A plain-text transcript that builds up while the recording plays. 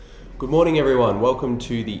Good morning, everyone. Welcome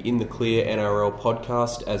to the In the Clear NRL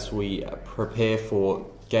podcast as we prepare for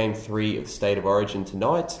Game 3 of State of Origin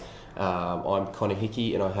tonight. I'm Connor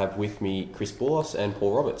Hickey and I have with me Chris Borlos and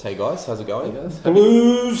Paul Roberts. Hey guys, how's it going? Hey guys.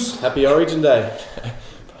 Blues! Happy Origin Day.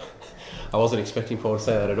 I wasn't expecting Paul to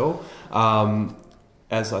say that at all.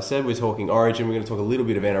 As I said, we're talking Origin. We're going to talk a little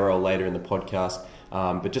bit of NRL later in the podcast.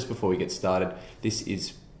 But just before we get started, this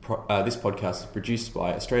podcast is produced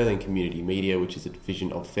by Australian Community Media, which is a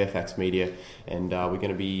division of Fairfax Media, and we're going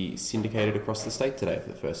to be syndicated across the state today for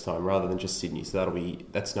the first time, rather than just Sydney. So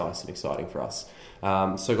that's nice and exciting for us.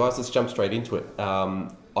 So guys, let's jump straight into it.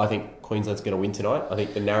 I think Queensland's going to win tonight. I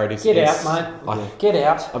think the narratives... Get out, mate. Get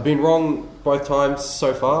out. I've been wrong both times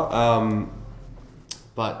so far,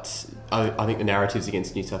 but I think the narratives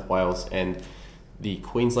against New South Wales and the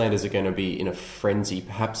Queenslanders are going to be in a frenzy,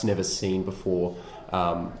 perhaps never seen before,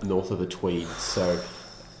 north of the Tweed. So,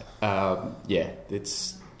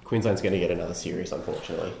 Queensland's going to get another series,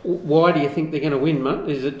 unfortunately. Why do you think they're going to win, mate?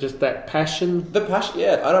 Is it just that passion? The passion,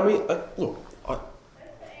 yeah. I mean, look,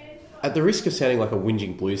 at the risk of sounding like a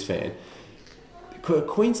whinging Blues fan,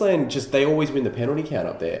 Queensland they always win the penalty count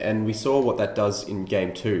up there, and we saw what that does in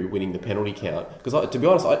Game 2, winning the penalty count. Because to be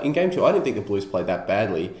honest, in Game 2, I didn't think the Blues played that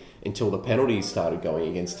badly until the penalties started going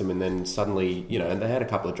against them, and then suddenly, and they had a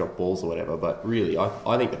couple of drop balls or whatever, but really,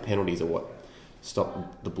 I think the penalties are what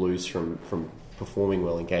stopped the Blues from performing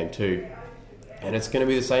well in Game 2. And it's going to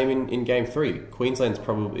be the same in Game 3. Queensland's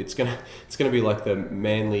probably... It's going to be like the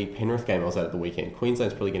Manly-Penrith game I was at the weekend.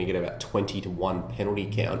 Queensland's probably going to get about 20-1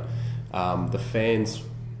 penalty count. The fans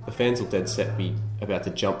will dead set be about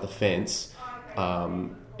to jump the fence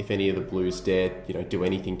if any of the Blues dare do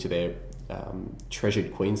anything to their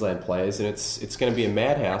treasured Queensland players, and it's going to be a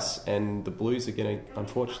madhouse, and the Blues are going to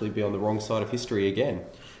unfortunately be on the wrong side of history again.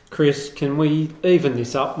 Chris, can we even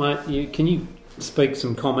this up, mate? Can you speak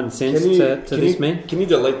some common sense to this man? Can you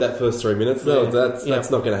delete that first 3 minutes? No,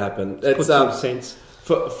 that's not going to happen. Put some sense.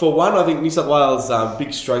 For one, I think New South Wales'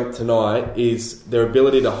 big strength tonight is their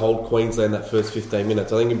ability to hold Queensland that first 15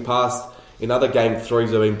 minutes. I think in other Game 3s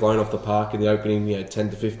they've been blown off the park in the opening 10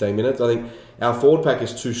 to 15 minutes. I think our forward pack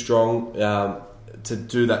is too strong to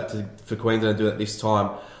do that, for Queensland to do that this time.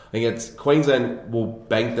 I think Queensland will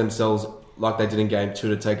bank themselves like they did in Game 2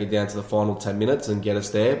 to take it down to the final 10 minutes and get us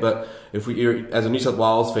there. But if as a New South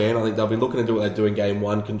Wales fan, I think they'll be looking to do what they do in Game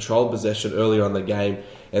 1, control possession earlier on the game,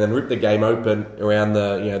 and then rip the game open around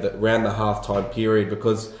around the half-time period,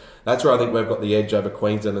 because that's where I think we've got the edge over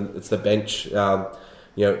Queensland, and it's the bench.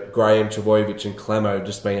 Graham, Trbojevic and Clemo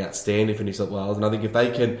just been outstanding for New South Wales, and I think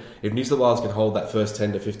if New South Wales can hold that first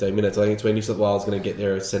 10 to 15 minutes, I think it's where New South Wales is going to get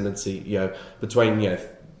their ascendancy, between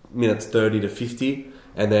minutes 30 to 50.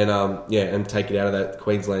 And then, and take it out of that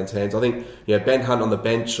Queensland's hands. I think, Ben Hunt on the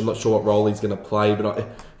bench, I'm not sure what role he's going to play, but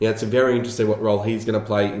it's very interesting what role he's going to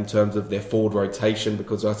play in terms of their forward rotation,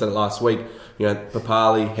 because I said it last week,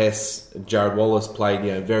 Papali, Hess, Jared Wallace played,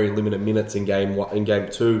 very limited minutes in Game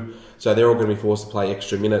 2, so they're all going to be forced to play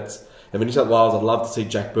extra minutes. And for New South Wales, I'd love to see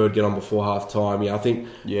Jack Bird get on before half-time. I think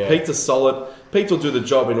Pete's a solid... Pete will do the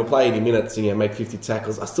job and he'll play 80 minutes and make 50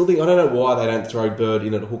 tackles. I don't know why they don't throw Bird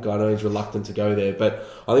in at hooker. I know he's reluctant to go there, but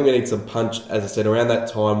I think we need some punch, as I said, around that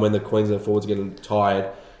time when the Queensland forwards are getting tired,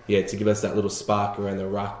 to give us that little spark around the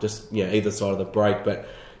ruck, just either side of the break. But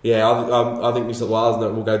I think New South Wales,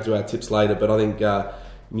 and we'll go through our tips later, but I think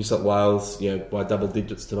New South Wales, by double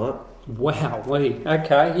digits tonight. Wow,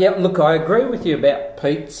 okay. Yeah, look, I agree with you about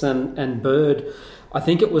Pete's and Bird. I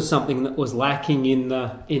think it was something that was lacking in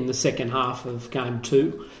the second half of Game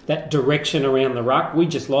 2. That direction around the ruck, we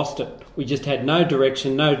just lost it. We just had no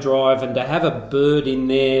direction, no drive, and to have a Bird in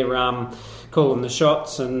there calling the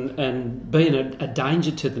shots and being a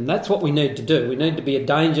danger to them, that's what we need to do. We need to be a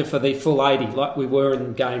danger for the full 80 like we were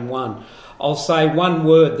in Game 1. I'll say one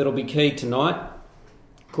word that'll be key tonight: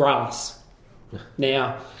 grass.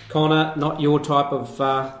 Now, Connor, not your type of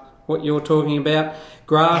what you're talking about.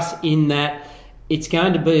 Grass in that it's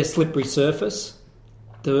going to be a slippery surface.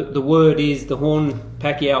 The word is the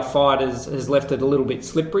Horn-Pacquiao fight has left it a little bit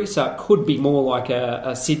slippery, so it could be more like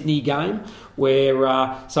a Sydney game where...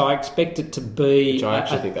 so I expect it to be... Which I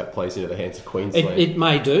actually think that plays into the hands of Queensland. It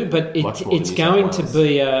may do, but it's going to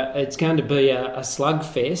be a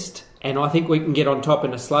slugfest, and I think we can get on top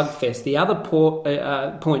in a slugfest. The other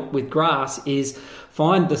point with grass is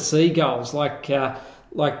find the seagulls, like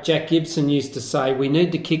Jack Gibson used to say, we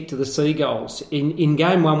need to kick to the seagulls. In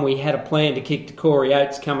Game 1, we had a plan to kick to Corey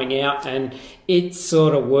Oates coming out, and it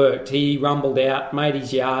sort of worked. He rumbled out, made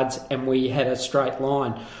his yards, and we had a straight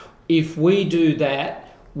line. If we do that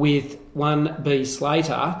with 1B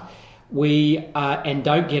Slater, and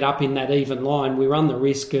don't get up in that even line, we run the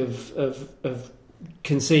risk of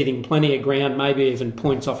conceding plenty of ground, maybe even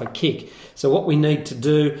points off a kick. So what we need to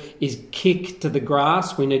do is kick to the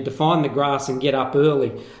grass. We need to find the grass and get up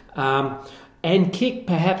early. And kick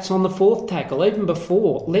perhaps on the fourth tackle, even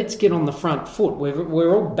before. Let's get on the front foot.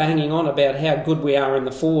 We're all banging on about how good we are in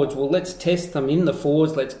the forwards. Well, let's test them in the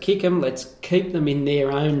forwards. Let's kick them. Let's keep them in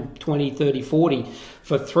their own 20, 30, 40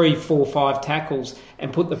 for 3, 4, 5 tackles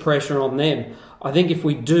and put the pressure on them. I think if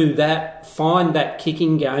we do that, find that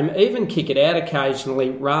kicking game, even kick it out occasionally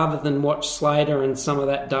rather than watch Slater and some of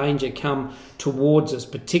that danger come towards us,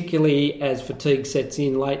 particularly as fatigue sets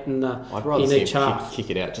in late in I'd rather see each them half. kick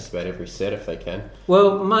it out just about every set if they can.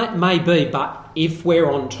 Well, maybe, but if we're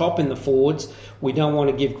on top in the forwards, we don't want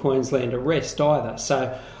to give Queensland a rest either.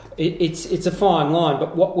 So it's a fine line,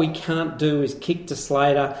 but what we can't do is kick to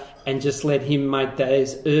Slater and just let him make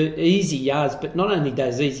those easy yards, but not only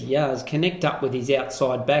those easy yards, connect up with his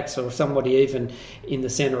outside backs or somebody even in the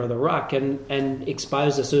centre of the ruck and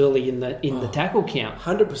expose us early in the tackle count.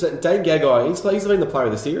 100%. Dane Gagai, he's been the player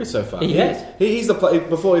of the series so far. He has. He's the player,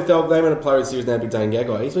 before if they'll name him a player of the series now, it'd be Dane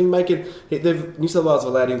Gagai. He's been making, New South Wales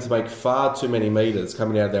have allowed him to make far too many metres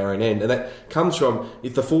coming out of their own end, and that comes from,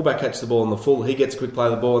 if the fullback catches the ball in the full, he gets a quick play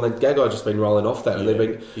of the ball, and then Gagai just been rolling off that. Yeah, and they've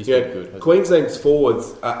been, he's been good. Queensland's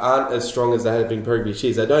forwards aren't as strong as they had been previous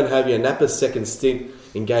years. They don't have Napper's second stint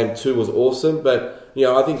in game 2 was awesome, but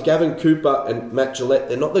I think Gavin Cooper and Matt Gillette,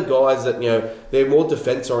 they're not the guys that they're more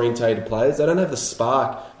defence orientated players. They don't have the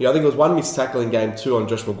spark. I think it was one missed tackle in game 2 on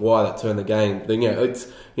Josh Maguire that turned the game. Then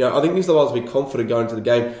I think New South Wales will be confident going into the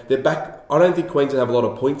game. They're back. I don't think Queensland have a lot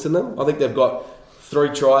of points in them. I think they've got 3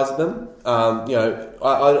 tries in them. I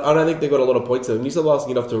don't think they've got a lot of points in them. New South Wales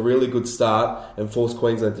can get off to a really good start and force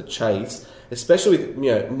Queensland to chase, especially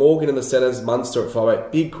with Morgan in the centres, Munster at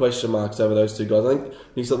 5'8", big question marks over those two guys. I think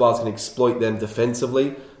New South Wales can exploit them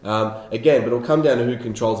defensively. Again, but it'll come down to who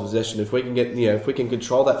controls possession. If we can get, if we can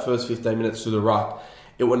control that first 15 minutes through the ruck,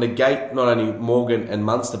 it will negate not only Morgan and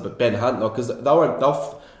Munster but Ben Hunt, because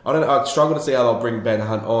I struggle to see how they'll bring Ben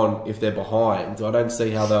Hunt on if they're behind. I don't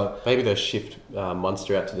see how they'll... Maybe they'll shift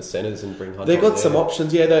Munster out to the centres and bring Hunt They've on got there. some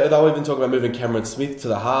options, they'll even talk about moving Cameron Smith to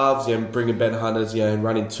the halves, bringing Ben Hunt as, and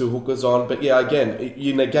running 2 hookers on. But again,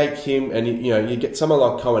 you negate him and, you get someone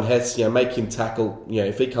like Cohen Hess, make him tackle,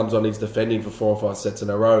 if he comes on, he's defending for 4 or 5 sets in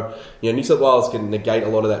a row. New South Wales can negate a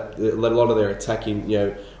lot of that, a lot of their attacking,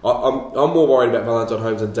 I'm more worried about Valentine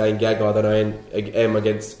Holmes and Dane Gagai than I am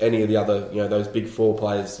against any of the other, those big 4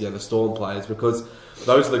 players, the Storm players, because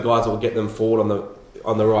those are the guys that will get them forward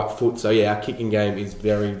on the right foot. So our kicking game is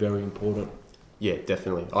very, very important. Yeah,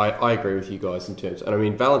 definitely. I agree with you guys in terms, and I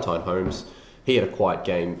mean Valentine Holmes, he had a quiet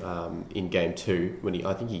game in game 2 when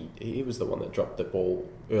I think he was the one that dropped the ball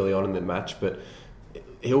early on in the match, but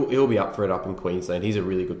he'll be up for it up in Queensland. He's a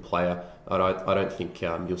really good player, and I don't think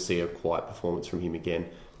you'll see a quiet performance from him again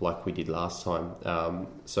like we did last time.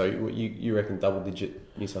 So you reckon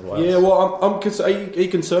double-digit New South Wales? Yeah, well, I'm concerned. Are you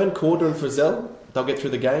concerned Corder and Frizzell, they'll get through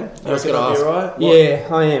the game? I was going to ask. Right? Yeah,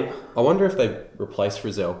 I am. I wonder if they replace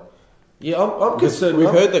Frizzell. Yeah, I'm concerned. We've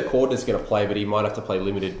heard that Corder's going to play, but he might have to play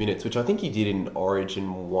limited minutes, which I think he did in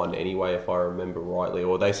Origin 1 anyway, if I remember rightly.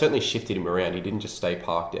 Or they certainly shifted him around. He didn't just stay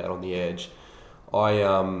parked out on the edge. I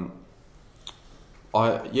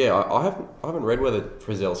haven't read whether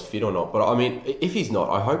Frizzell's fit or not, but I mean, if he's not,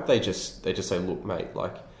 I hope they just say, look, mate,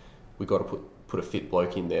 we got to put a fit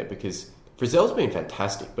bloke in there, because Frizzell's been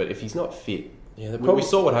fantastic, but if he's not fit, we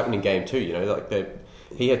saw what happened in game 2.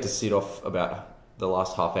 He had to sit off about the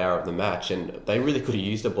last half hour of the match, and they really could have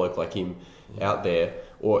used a bloke like him out there,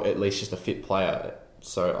 or at least just a fit player.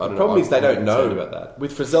 So I don't know. The problem is they don't know about that.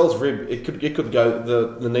 With Frizzell's rib, it could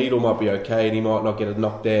go. The needle might be okay, and he might not get a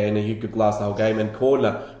knock there, and he could last the whole game. And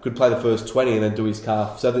Cordner could play the first 20 and then do his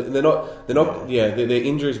calf. So they're not. They're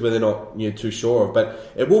injuries where they're not too sure of.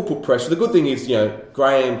 But it will put pressure. The good thing is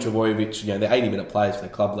Graham, Trbojevic, they're 80-minute players for their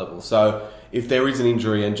club level. So if there is an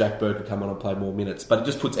injury, and Jack Bird could come on and play more minutes, but it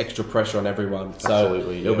just puts extra pressure on everyone. So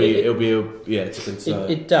absolutely, it's a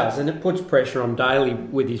concern. It does, and it puts pressure on Daly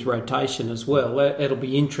with his rotation as well. It'll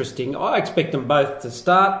be interesting. I expect them both to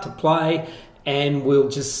start to play, and we'll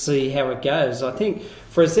just see how it goes. I think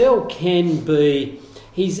Frizzell can be.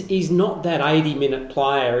 He's not that 80-minute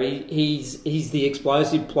player. He's the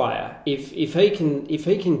explosive player. If he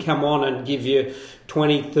can come on and give you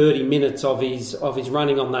 20, 30 minutes of his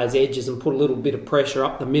running on those edges and put a little bit of pressure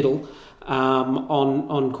up the middle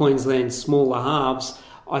on Queensland's smaller halves,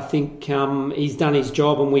 I think he's done his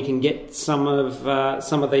job, and we can get some of the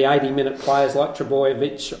 80-minute players like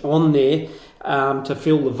Trbojevic on there to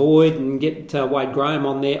fill the void and get Wade Graham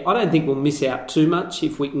on there. I don't think we'll miss out too much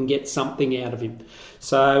if we can get something out of him.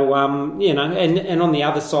 So, and on the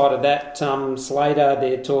other side of that, Slater,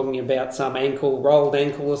 they're talking about some rolled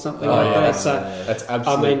ankle or something that. So, that's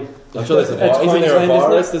absolutely. I mean, I'm sure there's a virus. Isn't there a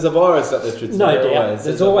virus? There's a virus up there. No doubt.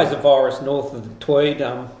 There's always a virus north of the Tweed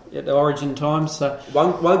at the origin times. So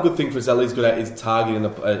one good thing for Zelly's good at is targeting a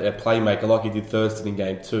playmaker like he did Thurston in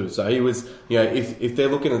game 2. So he was, if they're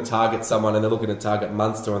looking to target someone and they're looking to target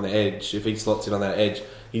Munster on the edge, if he slots in on that edge,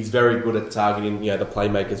 he's very good at targeting the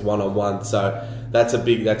playmakers one-on-one. So that's a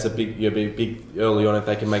big early on if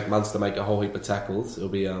they can make Munster make a whole heap of tackles. It'll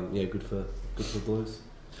be good for the Blues.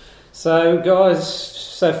 So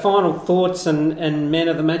guys, final thoughts and man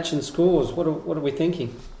of the match and scores. What are we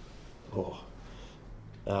thinking?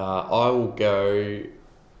 I will go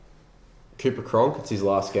Cooper Cronk. It's his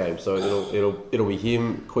last game, so it'll be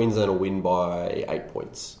him. Queensland will win by 8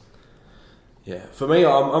 points. Yeah, for me,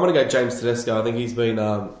 I'm going to go James Tedesco. I think he's been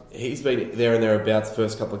there and thereabouts the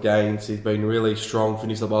first couple of games. He's been really strong for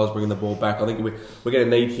New South Wales bringing the ball back. I think we're going to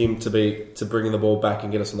need him to bring the ball back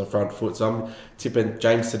and get us on the front foot. So I'm tipping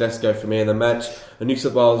James Tedesco for man of the match. A New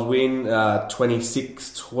South Wales win,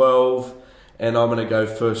 26-12. And I'm going to go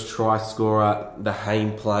first try scorer, the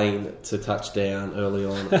Hayne Plain to touchdown early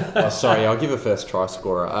on. Sorry, I'll give a first try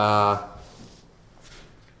scorer.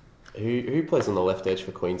 Who plays on the left edge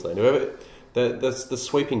for Queensland? Whoever the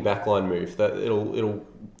sweeping backline move that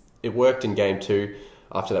it worked in game 2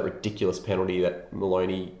 after that ridiculous penalty that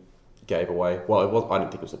Maloney gave away. Well, I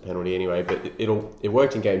didn't think it was a penalty anyway, but it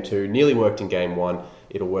worked in game 2, nearly worked in game 1.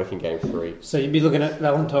 It'll work in game 3. So you'd be looking at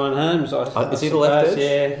Valentine Holmes. Is he the left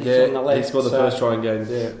edge? Yeah, on the left. He scored the first try in game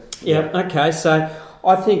there. Yeah. Okay. So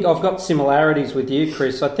I think I've got similarities with you,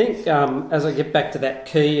 Chris. I think as I get back to that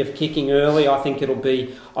key of kicking early, I think it'll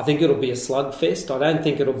be a slugfest. I don't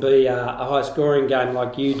think it'll be a high scoring game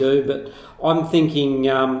like you do, but I'm thinking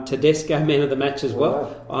Tedesco man of the match as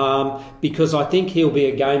well, because I think he'll be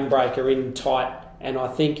a game breaker in tight. And I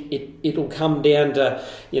think it'll come down to,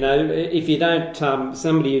 if you don't,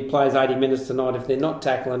 somebody who plays 80 minutes tonight, if they're not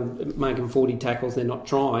tackling, making 40 tackles, they're not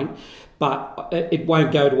trying. But it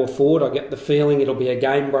won't go to a forward. I get the feeling it'll be a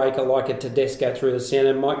game breaker like a Tedesco through the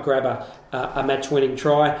centre, might grab a match-winning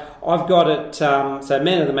try. I've got it, so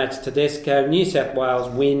man of the match Tedesco, New South Wales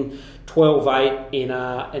win 12-8 in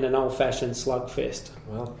an old-fashioned slugfest.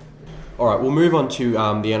 Well. All right, we'll move on to the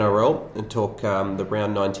NRL and talk the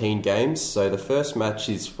round 19 games. So the first match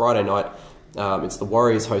is Friday night. It's the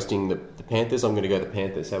Warriors hosting the Panthers. I'm going to go the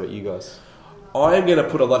Panthers. How about you guys? I am going to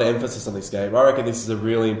put a lot of emphasis on this game. I reckon this is a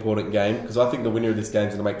really important game because I think the winner of this game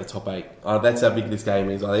is going to make the top 8. That's how big this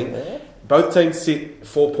game is, I think. Yeah. Both teams sit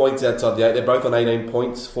 4 points outside the 8. They're both on 18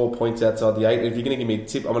 points, 4 points outside the 8. If you're going to give me a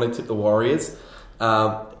tip, I'm going to tip the Warriors.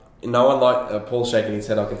 No one like Paul's shaking his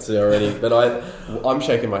head. I can see already, but I'm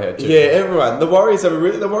shaking my head too. Yeah, everyone. The Warriors have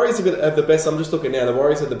the best. I'm just looking now. The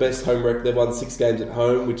Warriors have the best home record. They've won 6 games at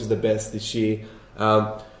home, which is the best this year.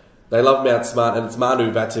 They love Mount Smart, and it's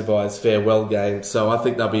Manu Vatuvai's farewell game. So I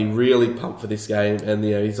think they'll be really pumped for this game, and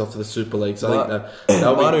he's off to the Super League. So I think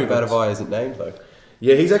Manu Vatuvai isn't named though.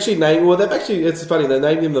 Yeah, he's actually named... Well, it's funny, they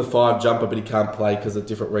named him the 5 jumper, but he can't play because of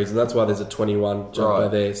different reasons. That's why there's a 21 jumper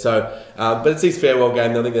there. So, but it's his farewell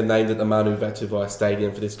game. I think they're named at the Manu Vatuvai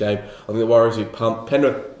Stadium for this game. I think the Warriors will pump.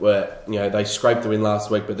 Penrith they scraped the win last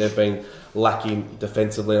week, but they've been lacking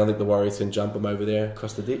defensively. I think the Warriors can jump them over there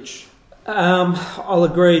across the ditch. I'll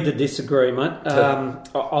agree to disagree, mate.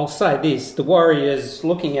 I'll say this. The Warriors,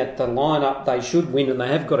 looking at the lineup, they should win, and they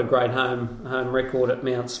have got a great home record at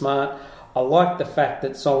Mount Smart. I like the fact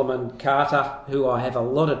that Solomon Carter, who I have a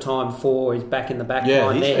lot of time for, is back in the back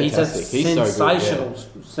line there. He's a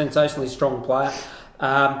sensationally strong player.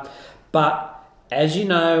 But as you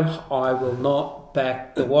know, I will not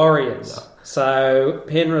back the Warriors. No. So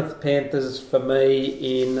Penrith Panthers for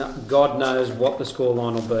me in God knows what the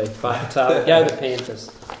scoreline will be. But go the Panthers.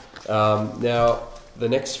 Now, the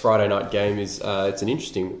next Friday night game is it's an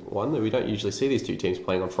interesting one that we don't usually see these two teams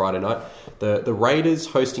playing on Friday night. The Raiders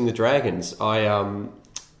hosting the Dragons. I've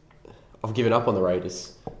given up on the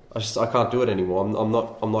Raiders. I can't do it anymore. I'm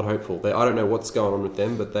not hopeful. I don't know what's going on with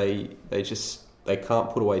them, but they can't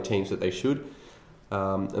put away teams that they should,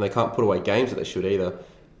 and they can't put away games that they should either.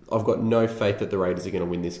 I've got no faith that the Raiders are going to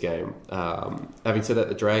win this game. Having said that,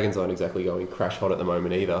 the Dragons aren't exactly going crash hot at the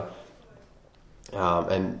moment either.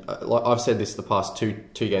 And I've said this the past two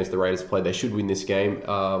games the Raiders played, they should win this game,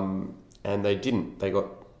 and they didn't. They got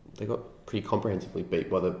pretty comprehensively beat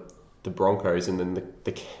by the Broncos, and then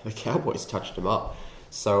the Cowboys touched them up.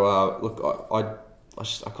 So look, I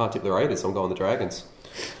can't tip the Raiders. I'm going the Dragons.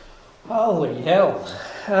 Holy hell.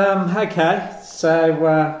 Okay,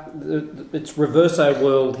 so it's reverso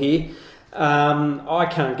world here. I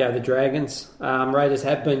can't go the Dragons. Raiders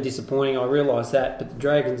have been disappointing, I realise that, but the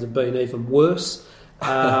Dragons have been even worse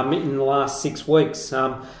in the last 6 weeks.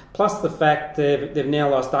 Plus the fact they've now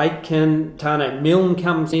lost Aitken. Tane Milne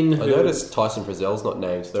comes in. I noticed Tyson Frizzell's not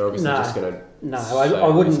named, so they're obviously just going to. No, I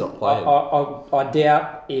wouldn't. Not playing. I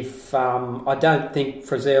doubt if. I don't think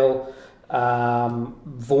Frizzell,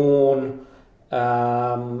 Vaughan,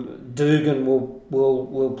 Dugan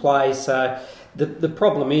will play. So the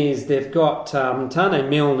problem is they've got Tane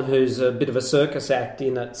Milne, who's a bit of a circus act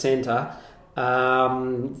in at centre.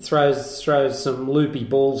 Throws some loopy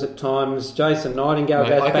balls at times. Jason Nightingale goes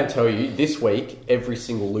back. I can tell you, this week, every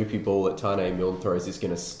single loopy ball that Tane Milne throws is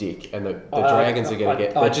going to stick, and the Dragons are going to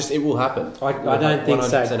get. It will happen. I don't think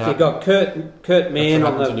so. You've got Kurt Mann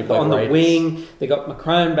on the wing. They've got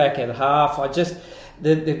McCrone back at half.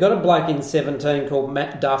 They've got a bloke in 17 called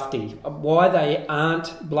Matt Duffy. Why they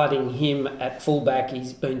aren't blooding him at fullback?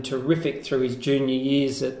 He's been terrific through his junior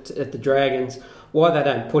years at the Dragons. Why they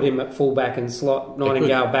don't put him at fullback and slot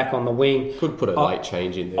Nightingale back on the wing? Could put a late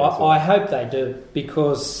change in there. I hope they do,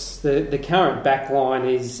 because the current back line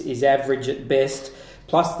is average at best.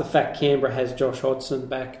 Plus the fact Canberra has Josh Hodgson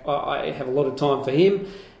back. I have a lot of time for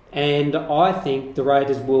him, and I think the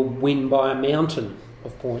Raiders will win by a mountain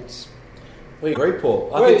of points. We agree,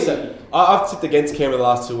 Paul. I think so. I've tipped against Canberra the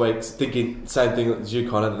last 2 weeks, thinking same thing as you,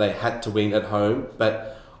 Connor, that they had to win at home, but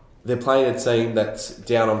they're playing a team that's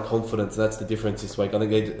down on confidence, and that's the difference this week. I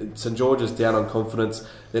think St George's down on confidence.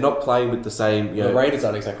 They're not playing with the same. The Raiders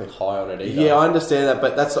aren't exactly high on it either. Yeah, I understand that,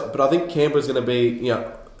 but I think Canberra's going to be.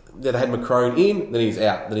 They had McCrone in, then he's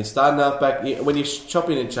out, then he's starting halfback. When you're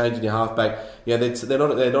chopping and changing your halfback, they're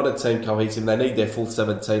not a team cohesive. They need their full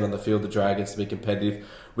 17 on the field. The Dragons to be competitive.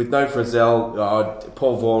 With no Frizzell,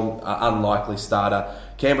 Paul Vaughan, unlikely starter.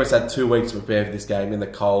 Canberra's had 2 weeks to prepare for this game in the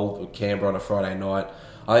cold with Canberra on a Friday night.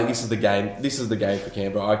 I think this is the game. This is the game for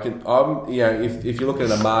Canberra. If you're looking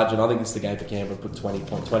at a margin, I think it's the game for Canberra. Put 20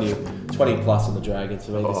 plus on the Dragons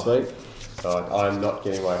for me this week. I'm not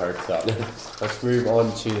getting my hopes up. Let's move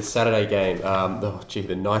on to the Saturday game.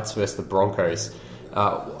 The Knights versus the Broncos.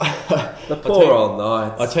 The poor old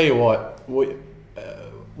Knights. I tell you what, we're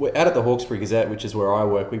out at the Hawkesbury Gazette, which is where I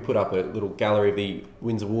work. We put up a little gallery of the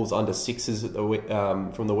Windsor Wolves under sixes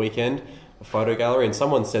from the weekend, a photo gallery, and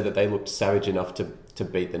someone said that they looked savage enough to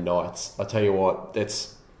beat the Knights. I tell you what,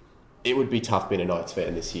 it would be tough being a Knights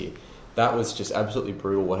fan this year. That was just absolutely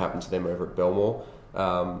brutal what happened to them over at Belmore.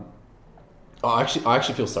 I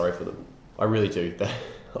actually feel sorry for them. I really do. They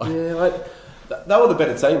were the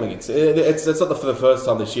better team against. It's not for the first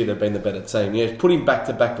time this year they've been the better team. Putting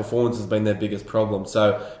back-to-back performances has been their biggest problem.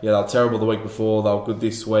 So they were terrible the week before. They were good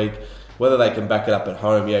this week. Whether they can back it up at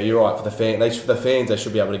home, you're right. For the fans, they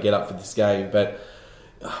should be able to get up for this game. But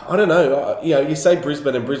I don't know. You say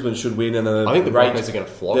Brisbane, and Brisbane should win, and I think the Broncos are going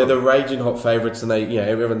to flog. They're the raging hot favourites, and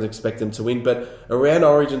everyone's expecting them to win. But around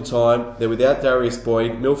Origin time, they're without Darius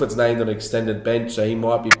Boyd. Milford's named on an extended bench, so he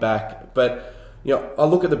might be back. But I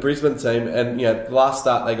look at the Brisbane team, and last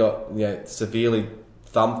start they got severely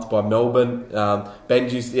thumped by Melbourne.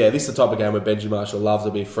 This is the type of game where Benji Marshall loves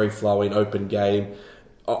to be a free flowing, open game.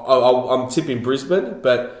 I'm tipping Brisbane,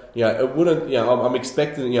 but it wouldn't. I'm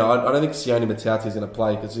expecting. I don't think Sione Matauti is going to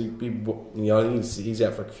play because he's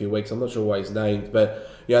out for a few weeks. I'm not sure why he's named, but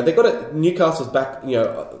they've got Newcastle's back.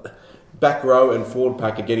 Back row and forward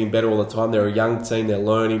pack are getting better all the time. They're a young team. They're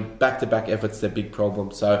learning. Back-to-back efforts, they're big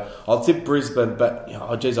problems. So I'll tip Brisbane, but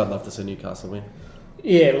I'd love to see Newcastle win.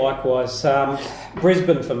 Yeah, likewise.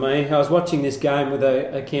 Brisbane for me. I was watching this game with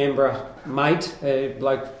a Canberra mate, a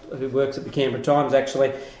bloke who works at the Canberra Times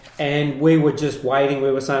actually, and we were just waiting.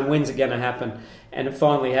 We were saying, when's it going to happen? And it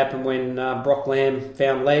finally happened when Brock Lamb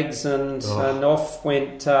found legs and off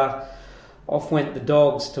went the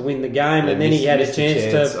Dogs to win the game, and then he had a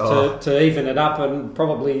chance to even it up, and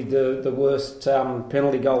probably the worst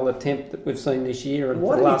penalty goal attempt that we've seen this year. And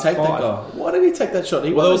why did he take that goal? Why did he take that shot?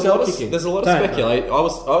 There's a lot of speculation. I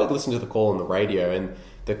listened to the call on the radio, and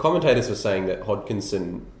the commentators were saying that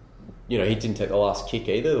Hodkinson, he didn't take the last kick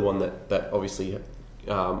either. The one that obviously it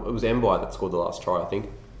was Mbai that scored the last try, I think.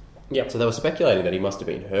 Yeah. So they were speculating that he must have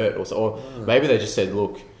been hurt, or maybe they just said,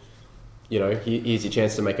 look, here's your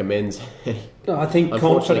chance to make amends. I think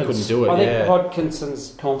unfortunately couldn't do it. I think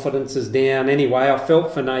Hodkinson's confidence is down anyway. I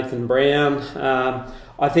felt for Nathan Brown.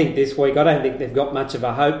 I think this week, I don't think they've got much of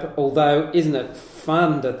a hope, although isn't it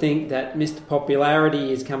fun to think that Mr.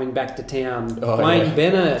 Popularity is coming back to town? Wayne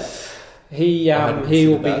Bennett, He hadn't he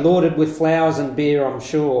will considered be that. lauded with flowers and beer, I'm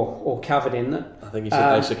sure, or covered in it. I think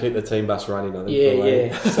they should keep the team bus running. I think.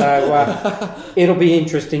 Yeah. So it'll be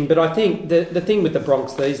interesting. But I think the thing with the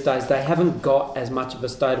Bronx these days, they haven't got as much of a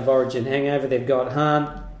state of origin hangover. They've got Hunt,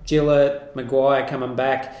 Gillett, Maguire coming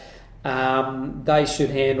back. They should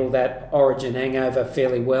handle that origin hangover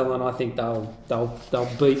fairly well, and I think they'll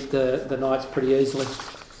beat the Knights pretty easily.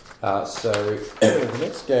 So the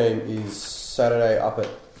next game is Saturday up at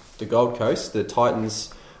the Gold Coast. The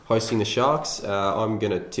Titans hosting the Sharks. I'm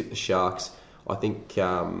going to tip the Sharks. I think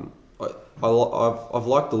I've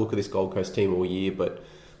liked the look of this Gold Coast team all year, but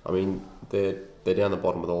I mean they're down the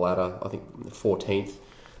bottom of the ladder. I think 14th.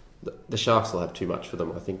 The Sharks will have too much for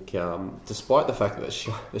them. I think, despite the fact that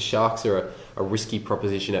the Sharks are a risky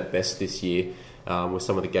proposition at best this year, with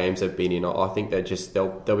some of the games they've been in, I think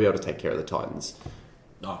they'll be able to take care of the Titans.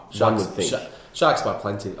 No, One would think. Sharks by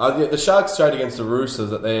plenty. The Sharks showed against the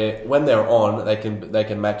Roosters that when they're on, they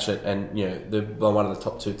can match it, and they're one of the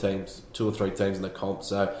top 2 or 3 teams in the comp.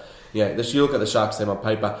 So you look at the Sharks team on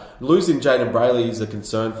paper. Losing Jaden Brayley is a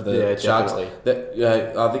concern for the Sharks.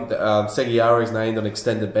 Definitely. I think that Seguiaro is named on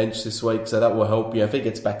extended bench this week, so that will help. If he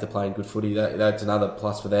gets back to playing good footy, that's another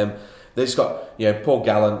plus for them. They've just got Paul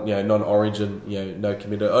Gallen, non-Origin, no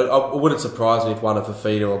committed. I wouldn't surprise me if one of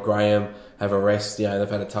Fafita or Graham have a rest. They've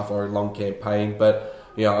had a tough or long campaign, but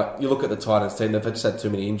you look at the Titans team; they've just had too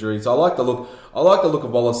many injuries. I like the look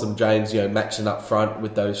of Wallace and James, matching up front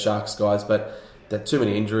with those Sharks guys, but they've too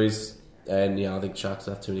many injuries, and I think Sharks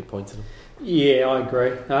have too many points in them. Yeah, I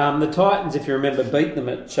agree. The Titans, if you remember, beat them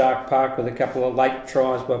at Shark Park with a couple of late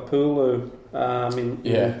tries by Pulu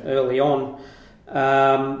early on.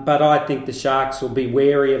 But I think the Sharks will be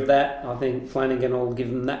wary of that. I think Flanagan will give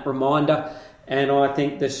them that reminder, and I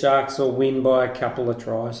think the Sharks will win by a couple of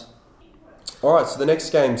tries. All right, so the next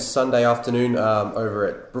game's Sunday afternoon over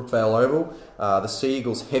at Brookvale Oval. The Sea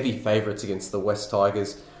Eagles heavy favourites against the West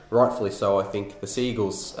Tigers. Rightfully so, I think. The Sea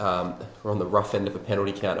Eagles were on the rough end of a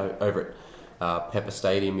penalty count over at Pepper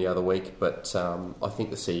Stadium the other week, but I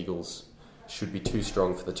think the Sea Eagles should be too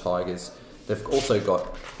strong for the Tigers. They've also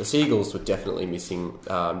got... The Sea Eagles were definitely missing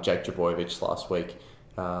Jake Trbojevic last week,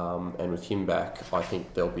 and with him back, I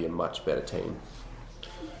think they'll be a much better team.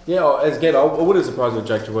 Yeah, again, I wouldn't surprise me if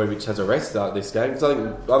Jake Trbojevic has a rest start this game, because I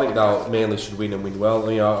think Manly should win and win well.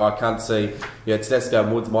 I can't see... Tedesco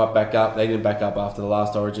and Woods might back up. They didn't back up after the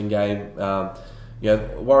last Origin game.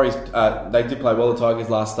 Warriors, they did play well, the Tigers,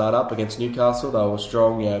 last start up against Newcastle. They were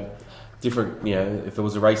strong, different, if it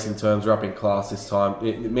was a race in terms, they're up in class this time.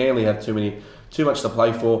 Manly have too much to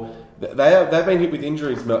play for. They've been hit with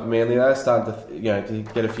injuries, Manly. They're starting to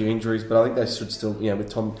get a few injuries, but I think they should still,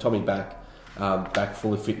 with Tommy back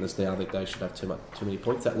full of fitness now, I think they should have too many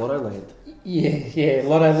points at Lotto Land. Yeah,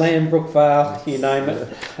 Lotto Land, Brookvale, you name it.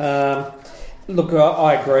 Look,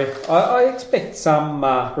 I agree. I expect some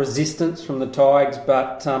resistance from the Tigers,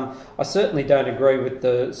 but I certainly don't agree with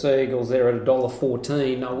the Sea Eagles. They're at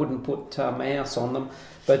 $1.14. I wouldn't put my house on them,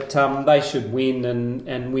 but they should win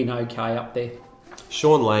and win okay up there.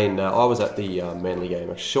 Sean Lane, I was at the Manly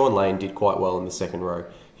game. Sean Lane did quite well in the second row.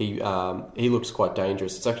 He looks quite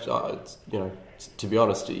dangerous. It's actually, to be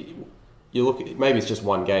honest, you look. Maybe it's just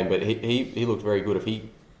one game, but he looked very good.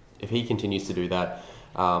 If he continues to do that,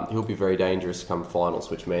 he'll be very dangerous come finals,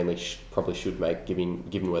 which Manly probably should make,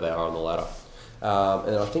 given where they are on the ladder.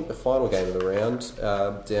 And I think the final game of the round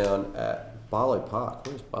down at Barlow Park.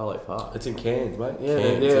 Where's Barlow Park? It's in Cairns, mate.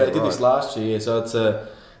 Cairns, they did this last year, so it's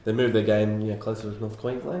they moved their game closer to North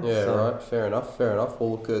Queensland. Yeah, so. Right. Fair enough. Well,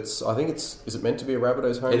 look, is it meant to be a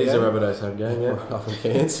Rabbitohs home game? It is a Rabbitohs home game, yeah. Up in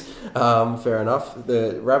Cairns. Fair enough.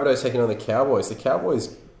 The Rabbitohs taking on the Cowboys. The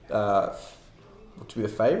Cowboys look to be the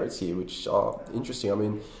favourites here, which are interesting. I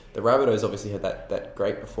mean, the Rabbitohs obviously had that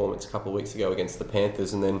great performance a couple of weeks ago against the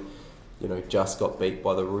Panthers, and then just got beat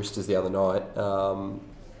by the Roosters the other night. The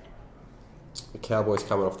Cowboys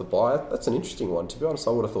coming off the bye. That's an interesting one. To be honest, I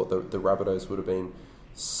would have thought the Rabbitohs would have been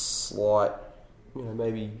slight,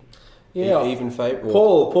 maybe even favourite.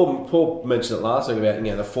 Paul mentioned it last week about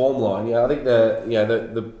the form line. I think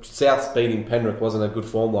the South beating Penrith wasn't a good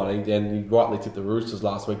form line, and he rightly tipped the Roosters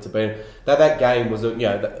last week to beat them. That game was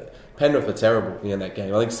Penrith were terrible in that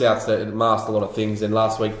game. I think South masked a lot of things, and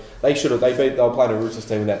last week they were playing a Roosters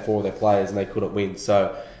team without 4 of their players, and they couldn't win.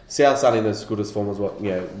 So South's not in as good as form as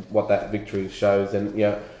what that victory shows, and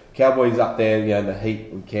Cowboys up there, in the heat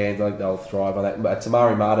and Cairns, I think they'll thrive on that. But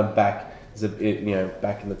Tamari Martin back is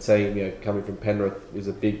back in the team, coming from Penrith is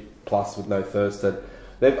a big plus with no Thurston.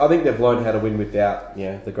 I think they've learned how to win without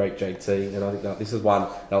the great JT, and I think that this is one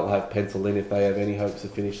they'll have penciled in if they have any hopes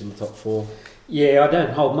of finishing the top 4. Yeah, I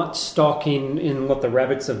don't hold much stock in what the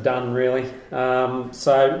Rabbits have done, really.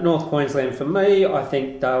 So North Queensland, for me, I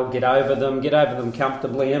think they'll get over them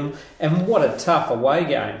comfortably. And what a tough away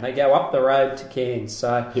game. They go up the road to Cairns.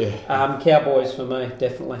 So Cowboys for me,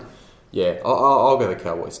 definitely. Yeah, I'll go the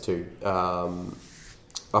Cowboys too.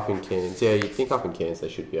 Up in Cairns. Yeah, you'd think up in Cairns they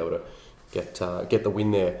should be able to get the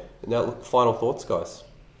win there. Now, look, final thoughts, guys.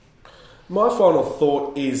 My final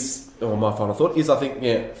thought is I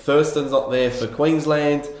think Thurston's not there for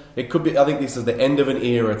Queensland. It could be. I think this is the end of an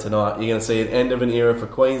era tonight. You're going to see an end of an era for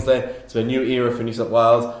Queensland. It's a new era for New South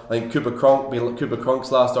Wales. I think Cooper Cronk's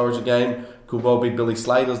last Origin game could well be Billy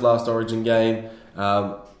Slater's last Origin game.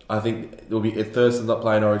 I think it will be if Thurston's not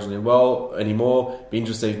playing Origin anymore. Be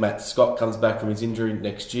interested if Matt Scott comes back from his injury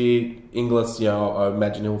next year. Inglis, I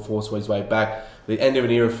imagine he'll force his way back. The end of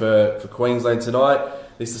an era for Queensland tonight.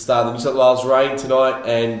 This is the start of the New South Wales reign tonight,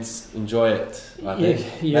 and enjoy it. I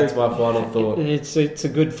think that's my final thought. It's a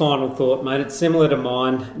good final thought, mate. It's similar to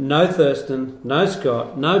mine. No Thurston, no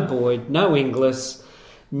Scott, no Boyd, no Inglis.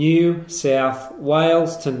 New South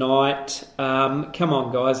Wales tonight. Come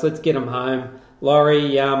on, guys, let's get them home.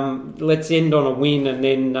 Laurie, let's end on a win and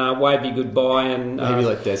then wave you goodbye and maybe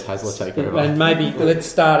let Des Hasler take over. And maybe let's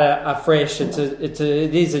start afresh. It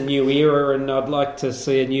is a new era, and I'd like to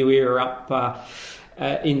see a new era up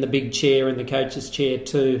in the big chair, in the coach's chair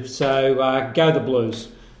too. So go the Blues.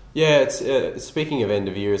 Yeah, it's speaking of end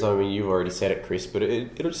of years. I mean, you've already said it, Chris, but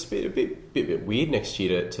it'll just be a bit weird next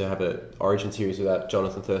year to have an Origin series without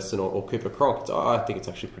Jonathan Thurston or Cooper Cronk. I think it's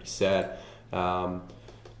actually pretty sad.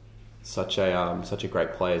 Such a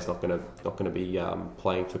great player is not going to be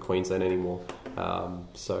playing for Queensland anymore.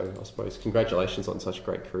 So I suppose congratulations on such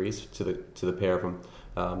great careers to the pair of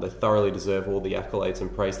them. They thoroughly deserve all the accolades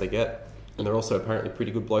and praise they get, and they're also apparently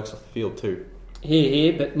pretty good blokes off the field too.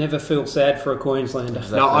 Here, but never feel sad for a Queenslander.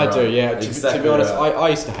 Exactly no, I do. Yeah, to be honest, I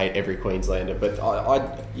used to hate every Queenslander, but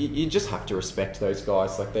you just have to respect those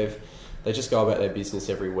guys. Like they just go about their business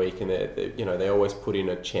every week, and they always put in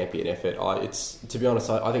a champion effort. To be honest,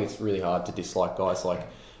 I think it's really hard to dislike guys like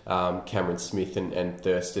Cameron Smith and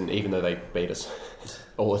Thurston, even though they beat us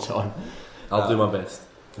all the time. I'll do my best.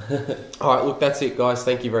 All right, look, that's it, guys.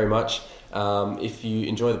 Thank you very much. If you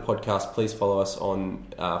enjoy the podcast, please follow us on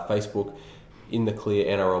Facebook, In the Clear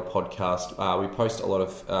NRL Podcast. We post a lot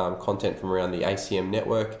of content from around the ACM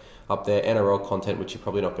network up there, NRL content, which you're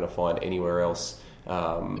probably not going to find anywhere else.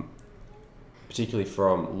 Particularly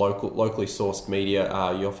from locally sourced media,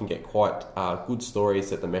 you often get quite good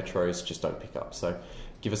stories that the metros just don't pick up. So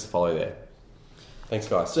give us a follow there. Thanks,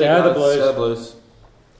 guys. Go the Blues. Go the Blues.